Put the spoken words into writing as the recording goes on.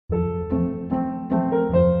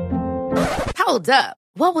Hold up.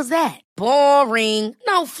 What was that? Boring.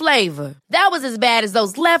 No flavor. That was as bad as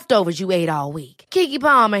those leftovers you ate all week. Keke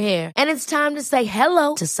Palmer here. And it's time to say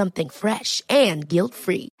hello to something fresh and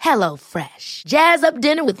guilt-free. Hello Fresh. Jazz up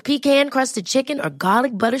dinner with pecan-crusted chicken or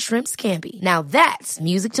garlic butter shrimp scampi. Now that's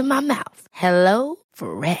music to my mouth. Hello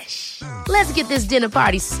Fresh. Let's get this dinner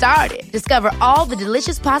party started. Discover all the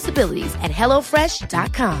delicious possibilities at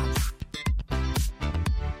HelloFresh.com.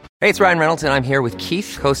 Hey, it's Ryan Reynolds, and I'm here with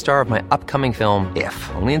Keith, co-star of my upcoming film,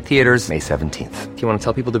 If, only in theaters May 17th. Do you want to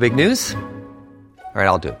tell people the big news? All right,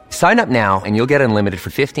 I'll do it. Sign up now and you'll get unlimited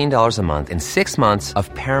for $15 a month and 6 months of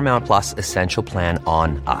Paramount Plus Essential Plan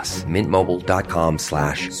on us.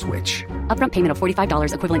 MintMobile.com/switch. Upfront payment of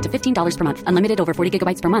 $45 equivalent to $15 per month. Unlimited over 40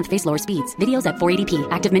 gigabytes per month. Face lower speeds. Videos at 480p.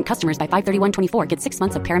 Active Mint customers by 531.24 get 6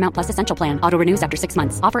 months of Paramount Plus Essential Plan. Auto renews after 6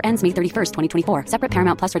 months. Offer ends May 31st, 2024. Separate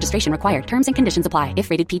Paramount Plus registration required. Terms and conditions apply if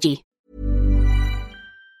rated PG.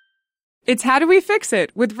 It's How Do We Fix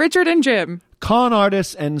It with Richard and Jim. Con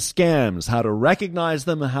artists and scams, how to recognize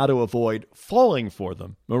them and how to avoid falling for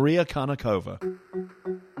them. Maria Konnikova.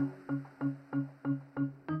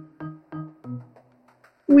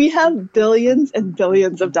 We have billions and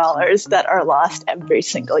billions of dollars that are lost every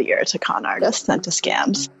single year to con artists and to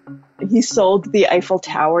scams. He sold the Eiffel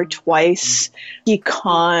Tower twice. He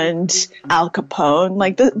conned Al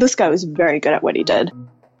Capone. This guy was very good at what he did.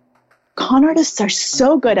 Con artists are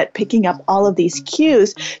so good at picking up all of these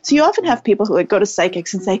cues. So you often have people who go to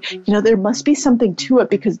psychics and say, there must be something to it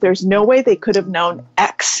because there's no way they could have known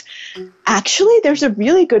X. Actually, there's a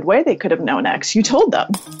really good way they could have known X. You told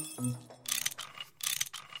them.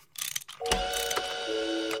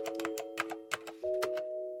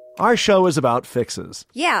 Our show is about fixes.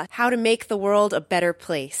 Yeah, how to make the world a better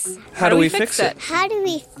place. How do we fix it? How do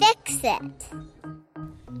we fix it?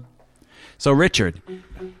 So, Richard,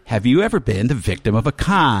 have you ever been the victim of a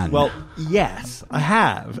con? Well, yes, I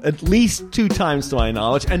have. At least 2 times to my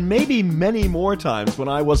knowledge, and maybe many more times when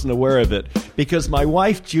I wasn't aware of it, because my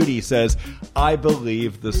wife, Judy, says, I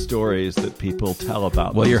believe the stories that people tell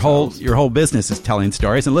about themselves. Your whole business is telling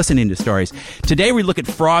stories and listening to stories. Today, we look at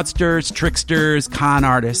fraudsters, tricksters, con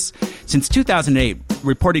artists. Since 2008,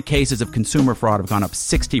 reported cases of consumer fraud have gone up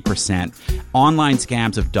 60%. Online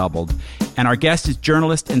scams have doubled. And our guest is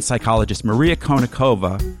journalist and psychologist Maria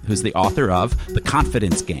Konnikova, who's the author of The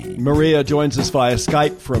Confidence Game. Maria joins us via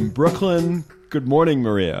Skype from Brooklyn. Good morning,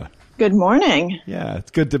 Maria. Good morning. Yeah,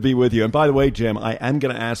 it's good to be with you. And by the way, Jim, I am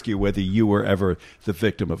going to ask you whether you were ever the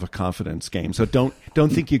victim of a confidence game. So don't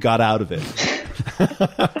think you got out of it.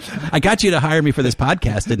 I got you to hire me for this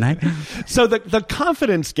podcast, didn't I? So the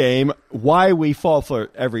confidence game, why we fall for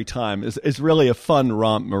it every time, is really a fun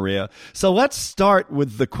romp, Maria. So let's start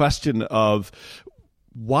with the question of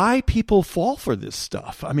why people fall for this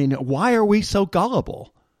stuff. I mean, why are we so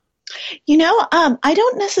gullible? I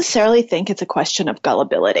don't necessarily think it's a question of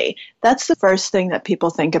gullibility. That's the first thing that people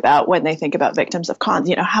think about when they think about victims of cons.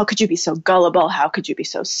 How could you be so gullible? How could you be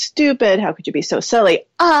so stupid? How could you be so silly?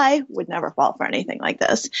 I would never fall for anything like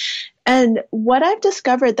this. And what I've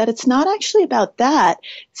discovered that it's not actually about that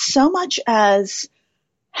so much as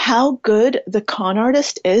how good the con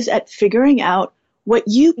artist is at figuring out what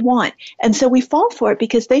you want. And so we fall for it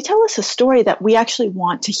because they tell us a story that we actually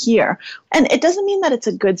want to hear. And it doesn't mean that it's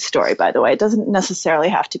a good story, by the way. It doesn't necessarily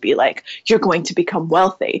have to be like, you're going to become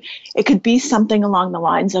wealthy. It could be something along the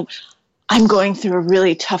lines of, I'm going through a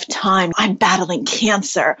really tough time. I'm battling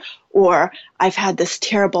cancer, or I've had this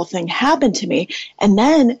terrible thing happen to me. And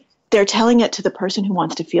then they're telling it to the person who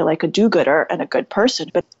wants to feel like a do-gooder and a good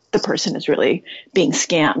person, but the person is really being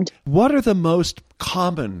scammed. What are the most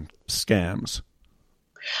common scams?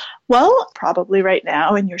 Well, probably right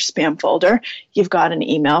now in your spam folder, you've got an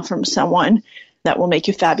email from someone that will make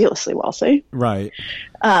you fabulously wealthy. Right.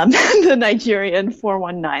 The Nigerian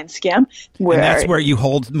 419 scam. And that's where you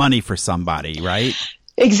hold money for somebody, right?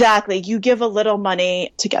 Exactly. You give a little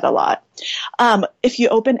money to get a lot. If you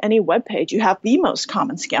open any web page, you have the most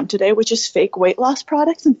common scam today, which is fake weight loss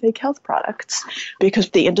products and fake health products,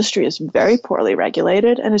 because the industry is very poorly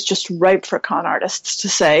regulated and it's just ripe for con artists to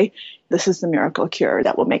say, this is the miracle cure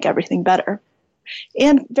that will make everything better.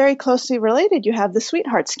 And very closely related, you have the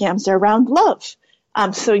sweetheart scams. They're around love.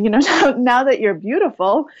 So, now that you're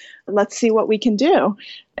beautiful, let's see what we can do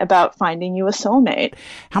about finding you a soulmate.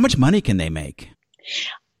 How much money can they make?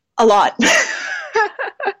 A lot.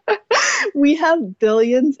 We have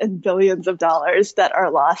billions and billions of dollars that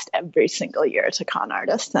are lost every single year to con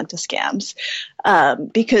artists and to scams,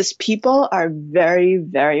 because people are very,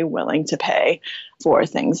 very willing to pay for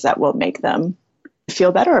things that will make them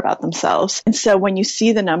feel better about themselves. And so when you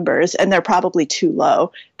see the numbers, and they're probably too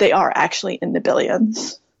low, they are actually in the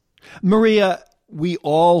billions. Maria, we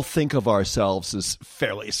all think of ourselves as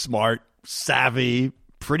fairly smart, savvy,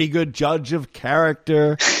 pretty good judge of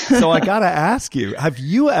character. So I got to ask you, have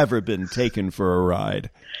you ever been taken for a ride?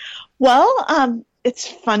 Well, it's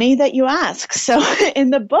funny that you ask. So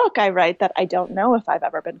in the book, I write that I don't know if I've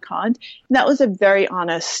ever been conned. And that was a very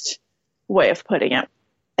honest way of putting it.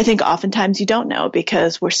 I think oftentimes you don't know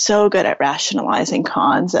because we're so good at rationalizing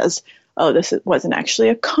cons as, oh, this wasn't actually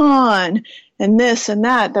a con and this and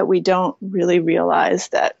that we don't really realize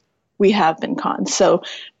that we have been conned. So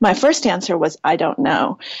my first answer was, I don't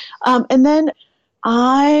know. And then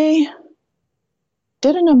I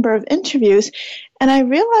did a number of interviews and I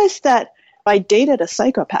realized that I dated a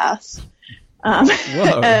psychopath. And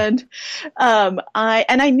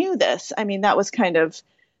I knew this. I mean, that was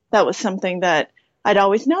something that I'd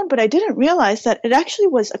always known, but I didn't realize that it actually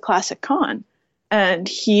was a classic con. And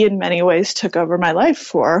he, in many ways, took over my life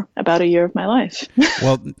for about a year of my life.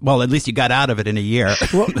 Well, at least you got out of it in a year.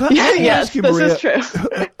 Well, yes, this is true.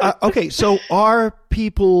 Okay, so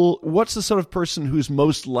what's the sort of person who's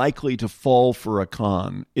most likely to fall for a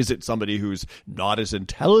con? Is it somebody who's not as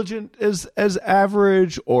intelligent as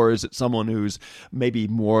average, or is it someone who's maybe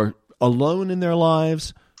more alone in their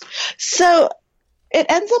lives? So it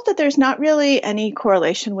ends up that there's not really any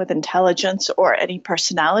correlation with intelligence or any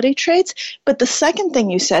personality traits. But the second thing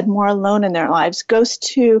you said, more alone in their lives, goes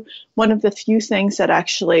to one of the few things that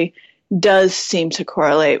actually does seem to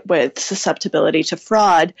correlate with susceptibility to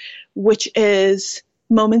fraud, which is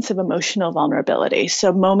moments of emotional vulnerability.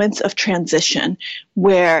 So moments of transition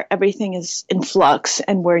where everything is in flux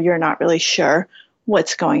and where you're not really sure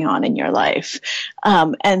what's going on in your life.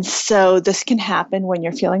 And so this can happen when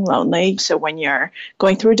you're feeling lonely. So when you're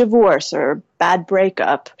going through a divorce or a bad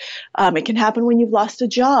breakup, it can happen when you've lost a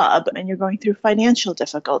job and you're going through financial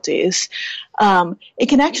difficulties. It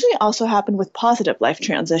can actually also happen with positive life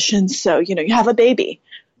transitions. So, you have a baby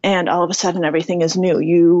and all of a sudden everything is new.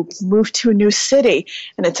 You move to a new city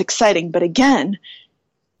and it's exciting. But again,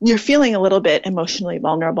 you're feeling a little bit emotionally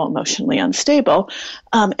vulnerable, emotionally unstable.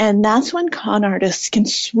 And that's when con artists can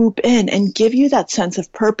swoop in and give you that sense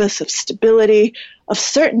of purpose, of stability, of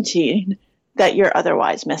certainty that you're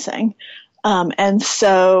otherwise missing. And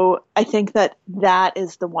so I think that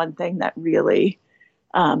is the one thing that really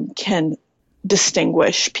can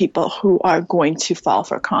distinguish people who are going to fall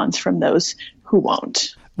for cons from those who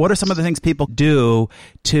won't. What are some of the things people do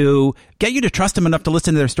to get you to trust them enough to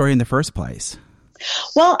listen to their story in the first place?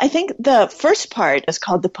 Well, I think the first part is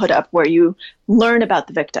called the put up, where you learn about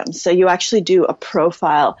the victims. So you actually do a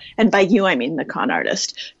profile. And by you, I mean the con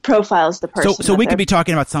artist profiles the person. So we could be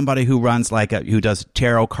talking about somebody who runs who does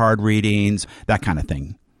tarot card readings, that kind of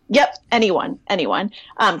thing. Yep. Anyone.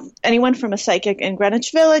 Anyone from a psychic in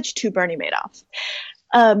Greenwich Village to Bernie Madoff.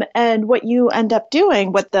 And what you end up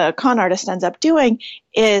doing, what the con artist ends up doing,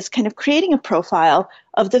 is kind of creating a profile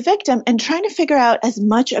of the victim and trying to figure out as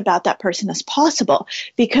much about that person as possible,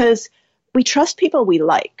 because we trust people we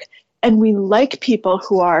like, and we like people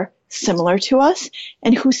who are similar to us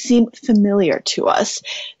and who seem familiar to us.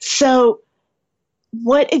 So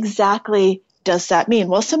what exactly does that mean?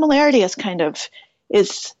 Well, similarity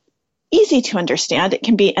is easy to understand. It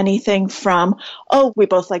can be anything from, oh, we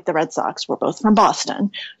both like the Red Sox, we're both from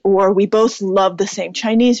Boston, or we both love the same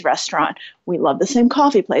Chinese restaurant, we love the same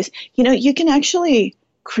coffee place. You can actually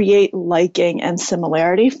create liking and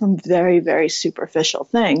similarity from very, very superficial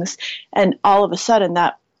things. And all of a sudden,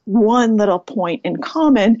 that one little point in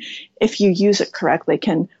common, if you use it correctly,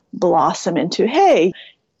 can blossom into, hey,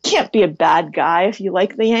 can't be a bad guy if you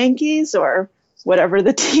like the Yankees or whatever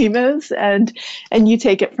the team is, and you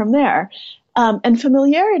take it from there. And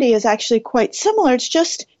familiarity is actually quite similar. It's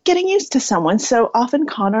just getting used to someone. So often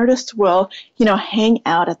con artists will, hang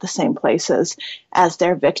out at the same places as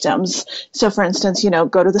their victims. So for instance,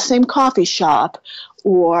 go to the same coffee shop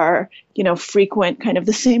or, frequent kind of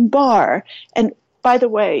the same bar. And by the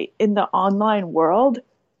way, in the online world,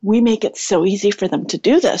 we make it so easy for them to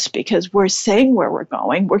do this because we're saying where we're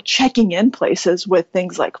going. We're checking in places with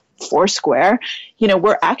things like Foursquare.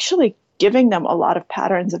 We're actually giving them a lot of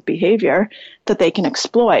patterns of behavior that they can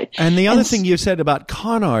exploit. And the other thing you said about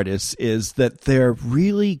con artists is that they're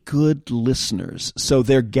really good listeners. So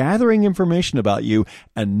they're gathering information about you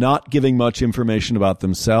and not giving much information about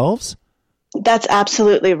themselves. That's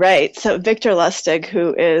absolutely right. So Victor Lustig,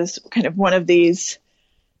 who is kind of one of these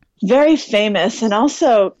very famous and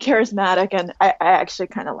also charismatic, and I actually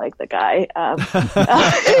kind of like the guy,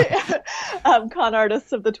 con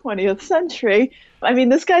artists of the 20th century. I mean,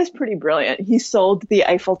 this guy's pretty brilliant. He sold the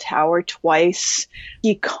Eiffel Tower twice.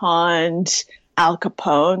 He conned Al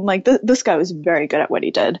Capone. Like this guy was very good at what he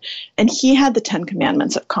did. And he had the 10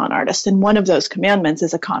 commandments of con artists. And one of those commandments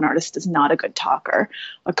is a con artist is not a good talker.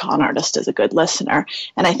 A con artist is a good listener.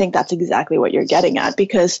 And I think that's exactly what you're getting at,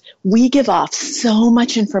 because we give off so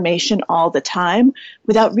much information all the time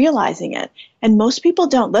without realizing it. And most people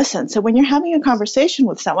don't listen. So when you're having a conversation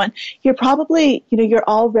with someone, you're probably, you're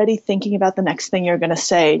already thinking about the next thing you're going to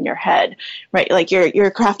say in your head, right? Like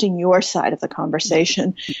you're crafting your side of the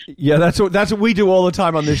conversation. Yeah, that's what we do all the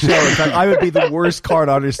time on this show. In fact, I would be the worst card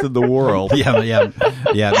artist in the world. Yeah, me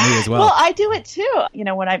as well. Well, I do it too.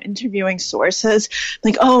 When I'm interviewing sources,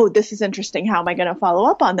 like, oh, this is interesting. How am I going to follow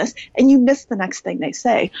up on this? And you miss the next thing they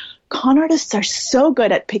say. Con artists are so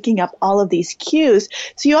good at picking up all of these cues.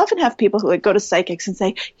 So you often have people who go to psychics and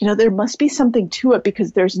say, there must be something to it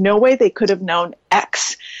because there's no way they could have known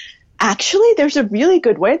X. Actually, there's a really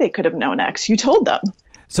good way they could have known X. You told them.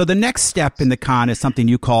 So the next step in the con is something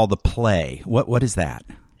you call the play. What is that?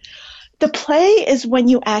 The play is when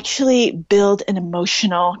you actually build an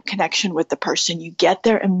emotional connection with the person. You get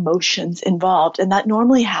their emotions involved, and that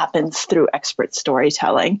normally happens through expert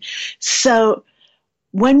storytelling. So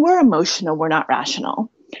when we're emotional, we're not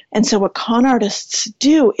rational. And so what con artists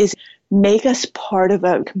do is make us part of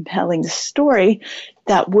a compelling story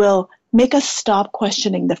that will make us stop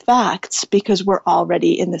questioning the facts because we're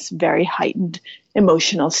already in this very heightened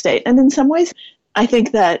emotional state. And in some ways, I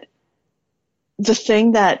think that the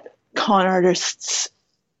thing that con artists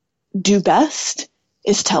do best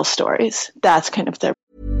is tell stories. That's kind of their...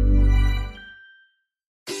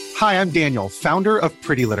 Hi, I'm Daniel, founder of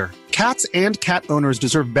Pretty Litter. Cats and cat owners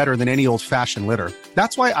deserve better than any old-fashioned litter.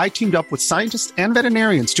 That's why I teamed up with scientists and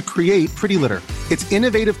veterinarians to create Pretty Litter. Its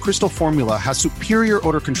innovative crystal formula has superior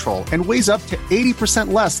odor control and weighs up to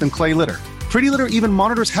 80% less than clay litter. Pretty Litter even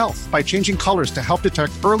monitors health by changing colors to help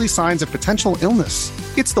detect early signs of potential illness.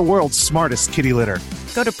 It's the world's smartest kitty litter.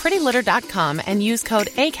 Go to prettylitter.com and use code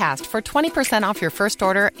ACAST for 20% off your first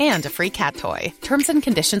order and a free cat toy. Terms and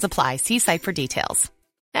conditions apply. See site for details.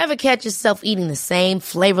 Ever catch yourself eating the same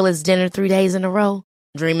flavorless dinner 3 days in a row?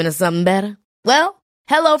 Dreaming of something better? Well,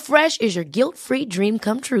 HelloFresh is your guilt-free dream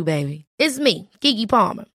come true, baby. It's me, Keke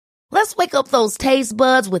Palmer. Let's wake up those taste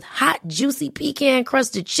buds with hot, juicy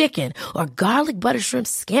pecan-crusted chicken or garlic butter shrimp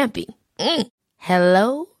scampi.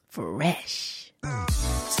 Hello Fresh.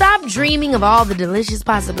 Stop dreaming of all the delicious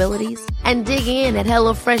possibilities and dig in at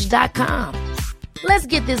HelloFresh.com. Let's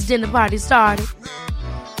get this dinner party started.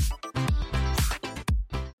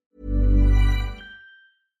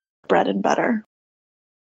 Bread and butter.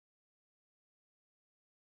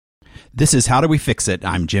 This is How Do We Fix It?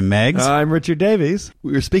 I'm Jim Meggs. I'm Richard Davies.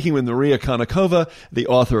 We were speaking with Maria Konnikova, the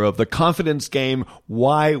author of The Confidence Game,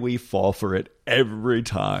 Why We Fall for It Every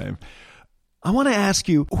Time. I want to ask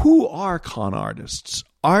you, who are con artists?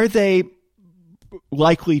 Are they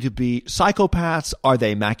likely to be psychopaths? Are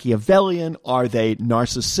they Machiavellian? Are they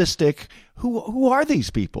narcissistic? Who are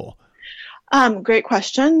these people? Great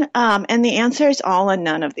question. And the answer is all and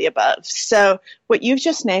none of the above. So what you've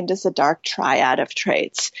just named is the dark triad of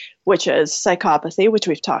traits, which is psychopathy, which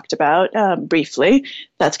we've talked about briefly.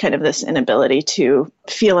 That's kind of this inability to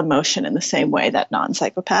feel emotion in the same way that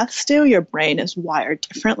non-psychopaths do. Your brain is wired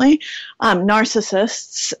differently.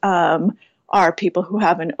 Narcissists are people who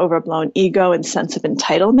have an overblown ego and sense of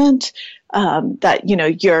entitlement, that,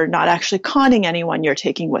 you're not actually conning anyone, you're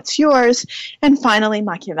taking what's yours. And finally,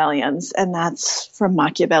 Machiavellians, and that's from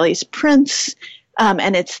Machiavelli's Prince.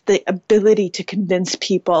 And it's the ability to convince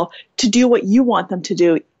people to do what you want them to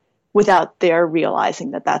do without their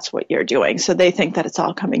realizing that that's what you're doing. So they think that it's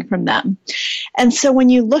all coming from them. And so when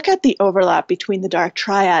you look at the overlap between the dark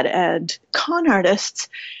triad and con artists,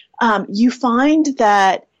 you find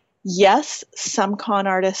that yes, some con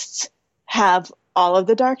artists have all of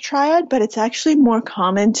the dark triad, but it's actually more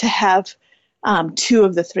common to have two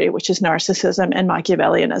of the three, which is narcissism and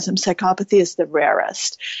Machiavellianism. Psychopathy is the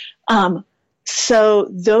rarest. So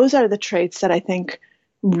those are the traits that I think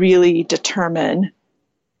really determine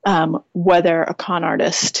whether a con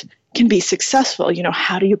artist can be successful.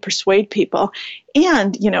 How do you persuade people?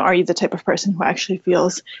 And, are you the type of person who actually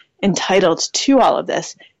feels entitled to all of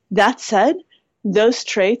this? That said, those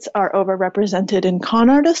traits are overrepresented in con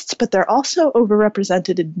artists, but they're also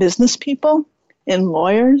overrepresented in business people, in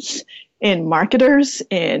lawyers, in marketers,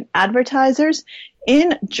 in advertisers,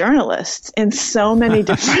 in journalists, in so many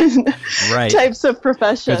different types of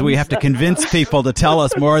professions. Because we have to convince people to tell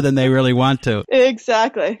us more than they really want to.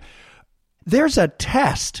 Exactly. There's a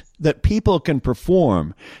test that people can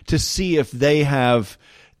perform to see if they have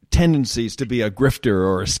tendencies to be a grifter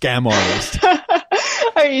or a scam artist.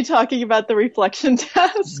 Are you talking about the reflection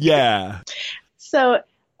test? Yeah. So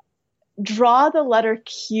draw the letter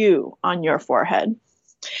Q on your forehead.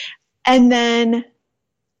 And then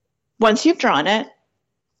once you've drawn it,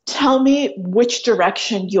 tell me which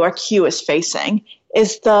direction your Q is facing.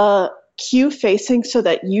 Is the Q facing so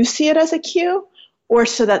that you see it as a Q, or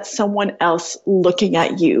so that someone else looking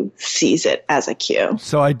at you sees it as a Q?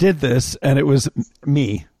 So I did this, and it was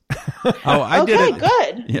me. I did it. Okay,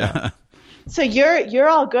 good. Yeah. So you're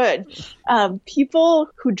all good. People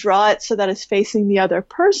who draw it so that it's facing the other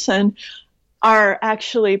person are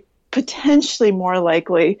actually potentially more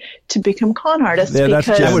likely to become con artists. Yeah,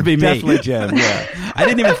 because that would be me. Definitely Jen, yeah. I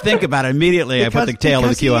didn't even think about it. Immediately, I put the tail of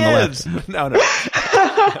the Q on the left. No.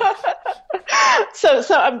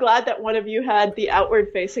 So I'm glad that one of you had the outward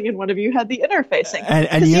facing and one of you had the inner facing.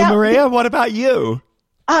 And you, Maria, what about you?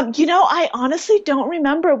 I honestly don't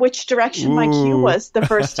remember which direction my Q was the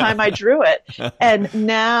first time I drew it. And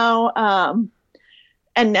now,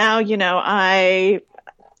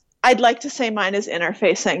 I'd like to say mine is inner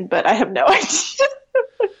facing, but I have no idea.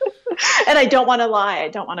 And I don't want to lie. I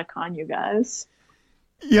don't want to con you guys.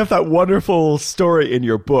 You have that wonderful story in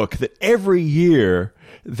your book that every year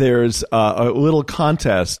there's a little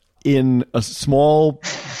contest in a small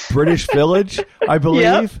British village, I believe.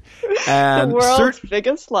 Yep. And the world's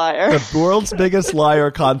biggest liar. The world's biggest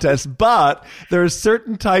liar contest. But there are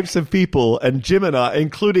certain types of people, and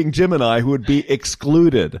including Jim and I, who would be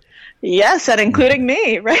excluded. Yes, and including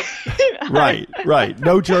me, right? Right.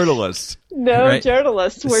 No journalists. No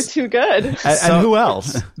journalists. We're too good. And who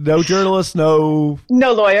else? No journalists, no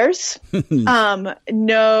lawyers. No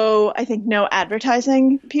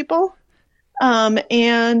advertising people.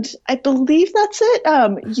 And I believe that's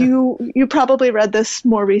it. You probably read this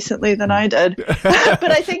more recently than I did,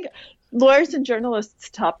 but I think lawyers and journalists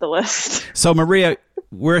top the list. So, Maria,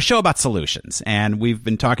 we're a show about solutions, and we've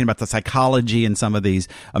been talking about the psychology and some of these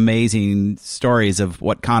amazing stories of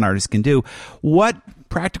what con artists can do. What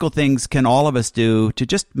practical things can all of us do to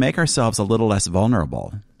just make ourselves a little less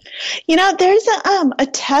vulnerable? There's a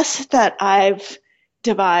test that I've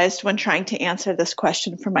devised when trying to answer this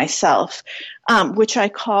question for myself, which I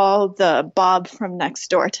call the Bob from Next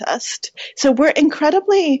Door test. So we're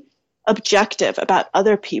incredibly objective about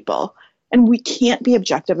other people, and we can't be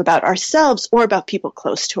objective about ourselves or about people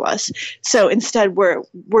close to us. So instead, we're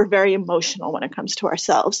very emotional when it comes to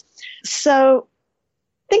ourselves. So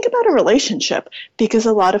think about a relationship, because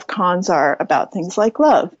a lot of cons are about things like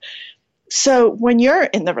love. So when you're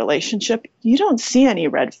in the relationship, you don't see any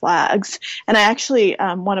red flags. And I actually,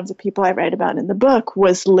 one of the people I write about in the book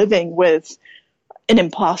was living with an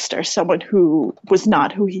imposter, someone who was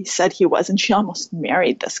not who he said he was. And she almost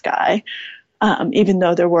married this guy, even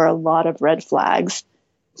though there were a lot of red flags.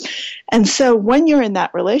 And so when you're in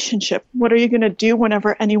that relationship, what are you going to do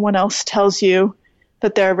whenever anyone else tells you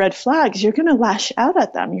that there are red flags? You're going to lash out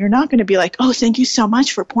at them. You're not going to be like, oh, thank you so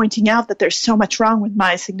much for pointing out that there's so much wrong with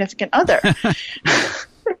my significant other.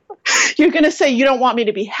 You're going to say, you don't want me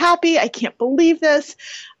to be happy. I can't believe this.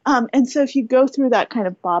 And so if you go through that kind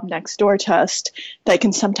of Bob Next Door test, that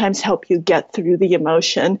can sometimes help you get through the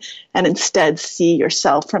emotion and instead see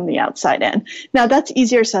yourself from the outside in. Now, that's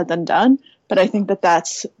easier said than done, but I think that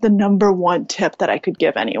that's the number one tip that I could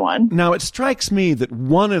give anyone. Now, it strikes me that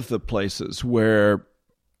one of the places where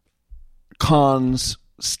cons,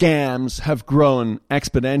 scams have grown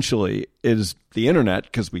exponentially is the internet,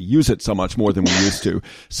 because we use it so much more than we used to.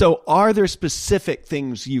 So are there specific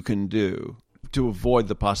things you can do to avoid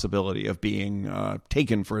the possibility of being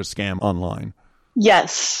taken for a scam online?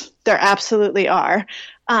 Yes, there absolutely are.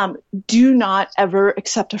 Do not ever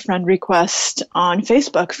accept a friend request on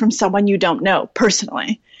Facebook from someone you don't know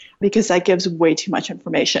personally, because that gives way too much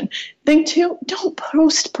information. Thing two, don't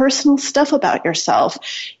post personal stuff about yourself.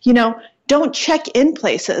 Don't check in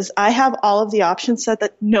places. I have all of the options set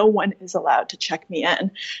that no one is allowed to check me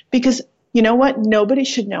in, because you know what? Nobody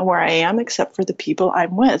should know where I am except for the people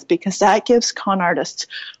I'm with, because that gives con artists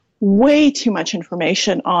way too much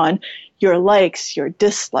information on your likes, your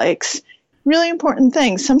dislikes, really important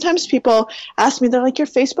things. Sometimes people ask me, they're like, your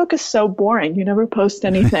Facebook is so boring. You never post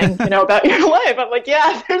anything, about your life. I'm like,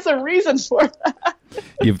 yeah, there's a reason for that.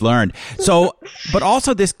 You've learned. So, but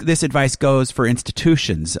also this advice goes for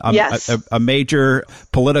institutions. Yes. A major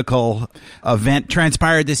political event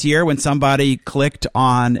transpired this year when somebody clicked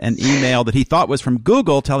on an email that he thought was from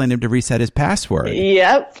Google telling him to reset his password.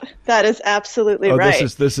 Yep. That is absolutely right.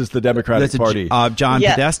 This is the Democratic Party. John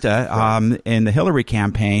Podesta in the Hillary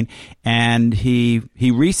campaign. And he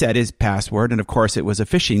reset his password. And of course, it was a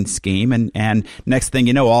phishing scheme. And next thing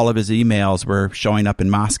you know, all of his emails were showing up in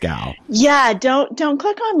Moscow. Yeah. Don't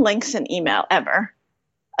click on links in email ever,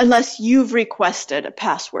 unless you've requested a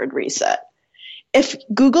password reset. If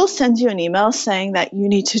Google sends you an email saying that you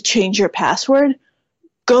need to change your password,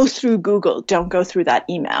 go through Google. Don't go through that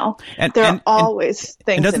email. There are always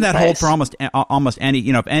things. And doesn't in that place. hold for almost any?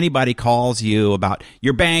 If anybody calls you about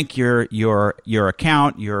your bank, your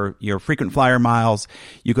account, your frequent flyer miles,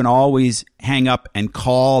 you can always hang up and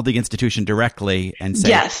call the institution directly and say,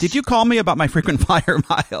 yes. "Did you call me about my frequent flyer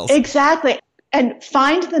miles?" Exactly, and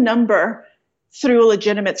find the number through a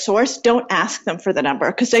legitimate source. Don't ask them for the number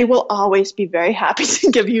because they will always be very happy to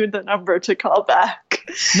give you the number to call back.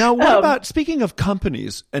 Now, what about, speaking of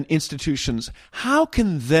companies and institutions, how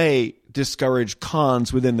can they discourage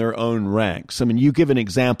cons within their own ranks? I mean, you give an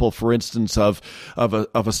example, for instance, of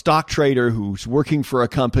a stock trader who's working for a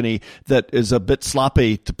company that is a bit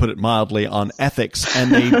sloppy, to put it mildly, on ethics,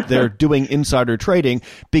 and they're doing insider trading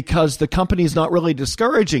because the company's not really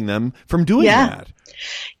discouraging them from doing that.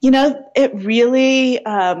 It really,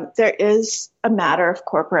 there is a matter of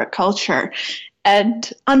corporate culture.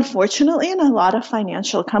 And unfortunately, in a lot of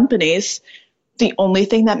financial companies, the only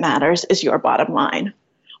thing that matters is your bottom line.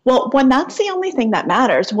 Well, when that's the only thing that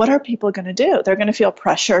matters, what are people going to do? They're going to feel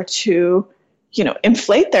pressure to,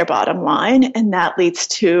 inflate their bottom line, and that leads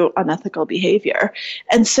to unethical behavior.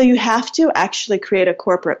 And so you have to actually create a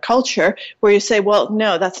corporate culture where you say, well,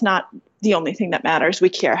 no, that's not the only thing that matters. We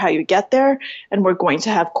care how you get there, and we're going to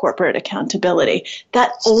have corporate accountability.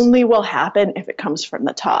 That only will happen if it comes from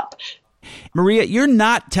the top. Maria, you're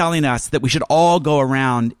not telling us that we should all go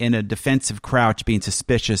around in a defensive crouch being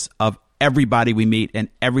suspicious of everybody we meet and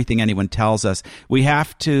everything anyone tells us. We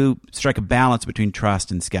have to strike a balance between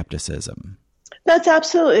trust and skepticism. That's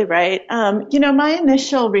absolutely right. My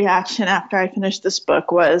initial reaction after I finished this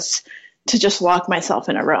book was to just lock myself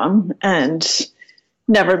in a room and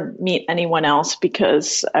never meet anyone else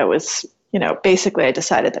because I was, basically I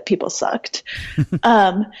decided that people sucked.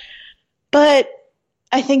 But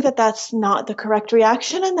I think that that's not the correct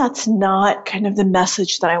reaction, and that's not kind of the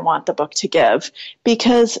message that I want the book to give,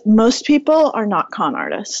 because most people are not con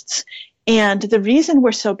artists. And the reason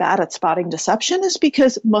we're so bad at spotting deception is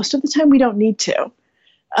because most of the time we don't need to,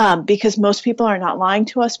 because most people are not lying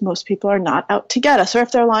to us. Most people are not out to get us, or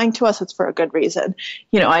if they're lying to us, it's for a good reason.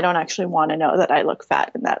 I don't actually want to know that I look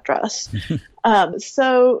fat in that dress.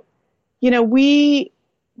 We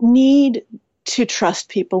need to trust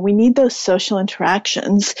people. We need those social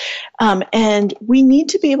interactions. And we need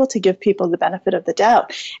to be able to give people the benefit of the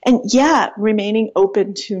doubt. And remaining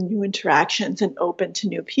open to new interactions and open to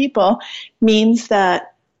new people means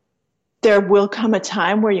that there will come a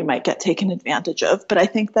time where you might get taken advantage of. But I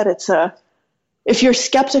think that if you're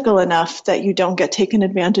skeptical enough that you don't get taken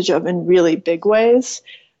advantage of in really big ways,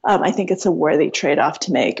 I think it's a worthy trade-off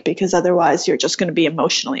to make, because otherwise you're just going to be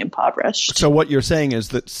emotionally impoverished. So what you're saying is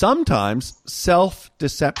that sometimes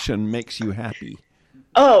self-deception makes you happy.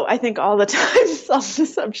 Oh, I think all the time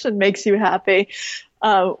self-deception makes you happy.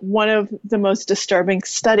 One of the most disturbing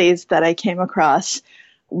studies that I came across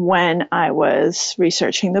when I was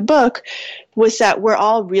researching the book was that we're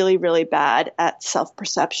all really, really bad at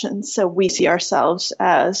self-perception. So we see ourselves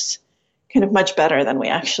as kind of much better than we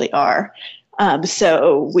actually are.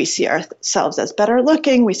 So we see ourselves as better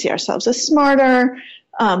looking. We see ourselves as smarter.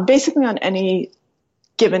 Basically on any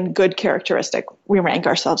given good characteristic, we rank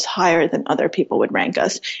ourselves higher than other people would rank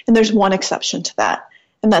us. And there's one exception to that,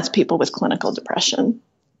 and that's people with clinical depression.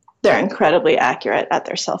 They're incredibly accurate at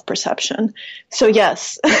their self-perception. So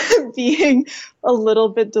yes, being a little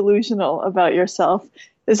bit delusional about yourself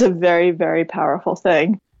is a very, very powerful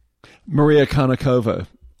thing. Maria Konnikova,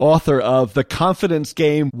 author of The Confidence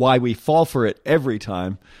Game, Why We Fall for It Every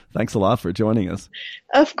Time. Thanks a lot for joining us.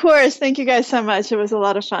 Of course. Thank you guys so much. It was a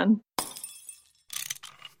lot of fun.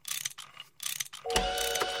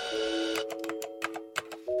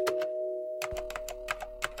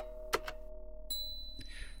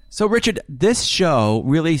 So, Richard, this show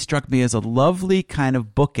really struck me as a lovely kind of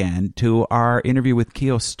bookend to our interview with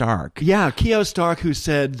Keo Stark. Yeah, Keo Stark, who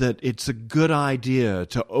said that it's a good idea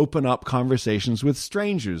to open up conversations with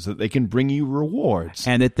strangers, that they can bring you rewards.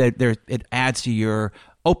 And it adds to your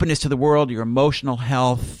openness to the world, your emotional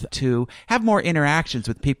health, to have more interactions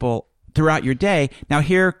with people throughout your day. Now,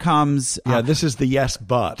 here comes... this is the yes,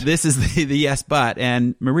 but. This is the yes, but.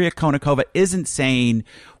 And Maria Konnikova isn't saying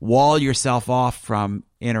wall yourself off from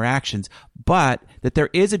interactions, but that there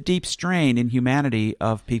is a deep strain in humanity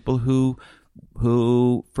of people who,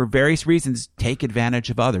 for various reasons, take advantage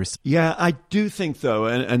of others. Yeah, I do think, though,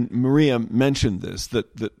 and Maria mentioned this,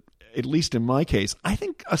 that at least in my case, I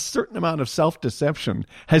think a certain amount of self-deception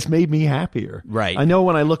has made me happier. Right. I know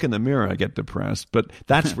when I look in the mirror, I get depressed, but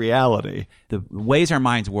that's reality. The ways our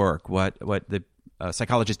minds work, what the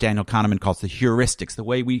psychologist Daniel Kahneman calls the heuristics, the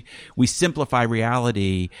way we simplify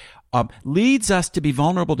reality, leads us to be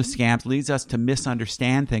vulnerable to scams, leads us to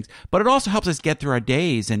misunderstand things, but it also helps us get through our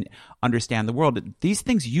days and understand the world. These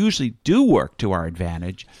things usually do work to our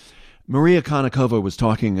advantage. Maria Konnikova was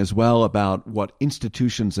talking as well about what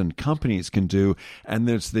institutions and companies can do, and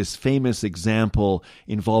there's this famous example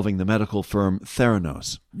involving the medical firm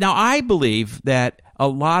Theranos. Now, I believe that a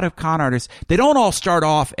lot of con artists, they don't all start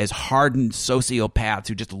off as hardened sociopaths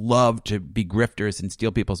who just love to be grifters and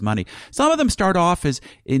steal people's money. Some of them start off as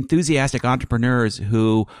enthusiastic entrepreneurs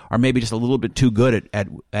who are maybe just a little bit too good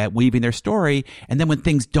at weaving their story. And then when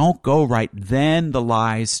things don't go right, then the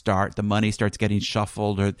lies start, the money starts getting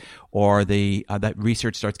shuffled, or that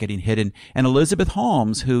research starts getting hidden. And Elizabeth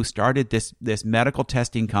Holmes, who started this medical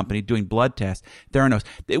testing company doing blood tests, Theranos,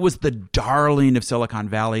 it was the darling of Silicon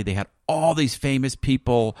Valley. They had all these famous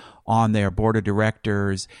people on their board of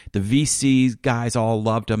directors. The VC guys all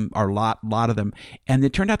loved them, or a lot of them. And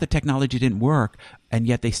it turned out the technology didn't work, and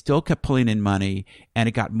yet they still kept pulling in money, and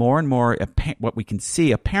it got more and more, what we can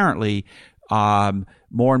see apparently,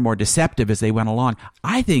 more and more deceptive as they went along.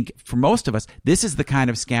 I think for most of us, this is the kind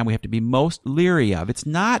of scam we have to be most leery of. It's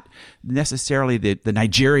not necessarily the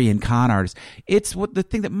Nigerian con artist. It's the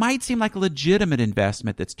thing that might seem like a legitimate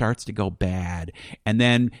investment that starts to go bad. And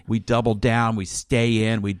then we double down, we stay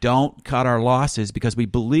in, we don't cut our losses because we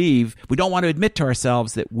don't want to admit to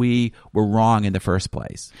ourselves that we were wrong in the first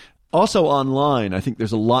place. Also online, I think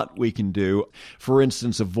there's a lot we can do. For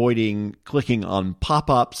instance, avoiding clicking on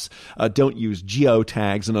pop-ups. Don't use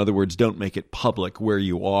geotags. In other words, don't make it public where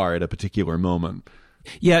you are at a particular moment.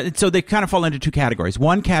 Yeah, so they kind of fall into two categories.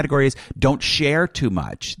 One category is don't share too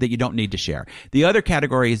much that you don't need to share. The other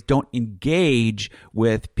category is don't engage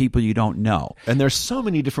with people you don't know. And there's so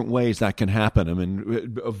many different ways that can happen. I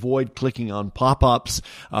mean, avoid clicking on pop-ups,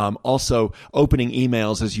 also opening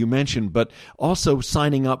emails, as you mentioned, but also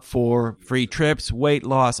signing up for free trips, weight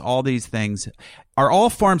loss, all these things are all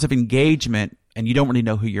forms of engagement, and you don't really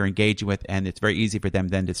know who you're engaging with, and it's very easy for them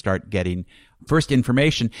then to start getting first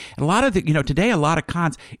information. And a lot of today, a lot of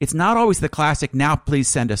cons, it's not always the classic, now please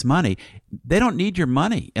send us money. They don't need your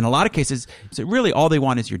money. In a lot of cases, so really all they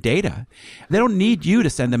want is your data. They don't need you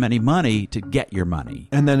to send them any money to get your money.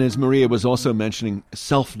 And then, as Maria was also mentioning,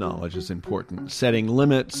 self-knowledge is important. Setting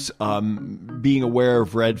limits, being aware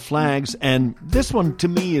of red flags. And this one, to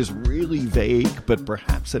me, is really vague, but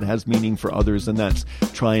perhaps it has meaning for others, and that's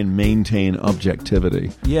try and maintain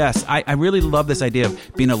objectivity. Yes, I really love this idea of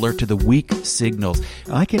being alert to the weak signals.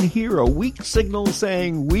 I can hear a weak signal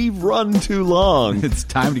saying, we've run too long. It's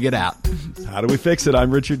time to get out. How do we fix it?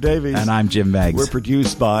 I'm Richard Davies. And I'm Jim Meggs. We're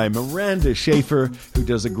produced by Miranda Schaefer, who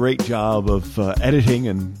does a great job of editing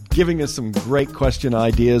and giving us some great question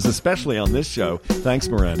ideas, especially on this show. Thanks,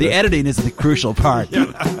 Miranda. The editing is the crucial part.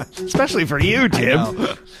 Yeah, especially for you, Jim.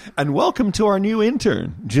 And welcome to our new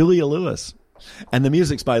intern, Julia Lewis. And the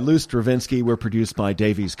music's by Lou Stravinsky. We're produced by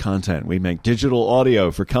Davies Content. We make digital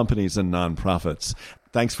audio for companies and nonprofits.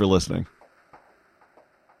 Thanks for listening.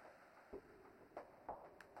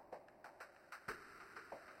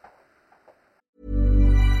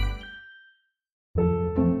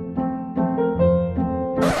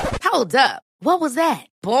 Hold up. What was that?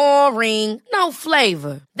 Boring. No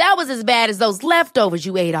flavor. That was as bad as those leftovers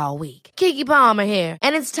you ate all week. Keke Palmer here,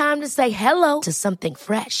 and it's time to say hello to something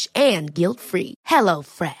fresh and guilt-free. Hello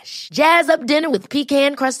Fresh. Jazz up dinner with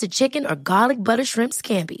pecan-crusted chicken or garlic butter shrimp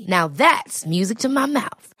scampi. Now that's music to my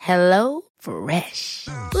mouth. Hello Fresh.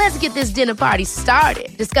 Let's get this dinner party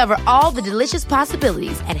started. Discover all the delicious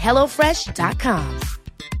possibilities at HelloFresh.com.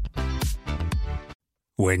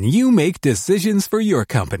 When you make decisions for your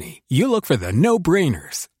company, you look for the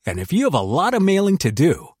no-brainers. And if you have a lot of mailing to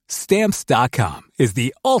do, Stamps.com is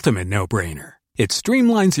the ultimate no-brainer. It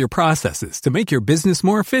streamlines your processes to make your business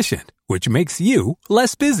more efficient, which makes you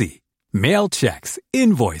less busy. Mail checks,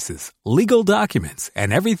 invoices, legal documents,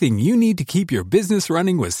 and everything you need to keep your business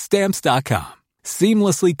running with Stamps.com.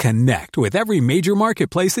 Seamlessly connect with every major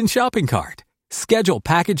marketplace and shopping cart. Schedule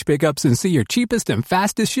package pickups and see your cheapest and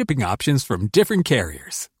fastest shipping options from different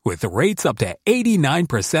carriers, with rates up to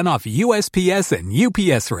 89% off USPS and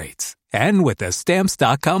UPS rates. And with the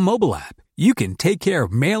Stamps.com mobile app, you can take care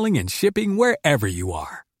of mailing and shipping wherever you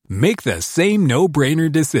are. Make the same no-brainer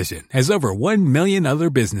decision as over 1 million other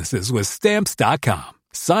businesses with Stamps.com.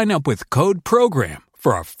 Sign up with code PROGRAM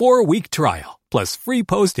for a 4-week trial, plus free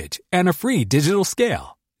postage and a free digital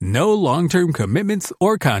scale. No long-term commitments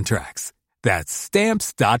or contracts. That's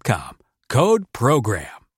Stamps.com. Code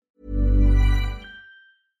PROGRAM.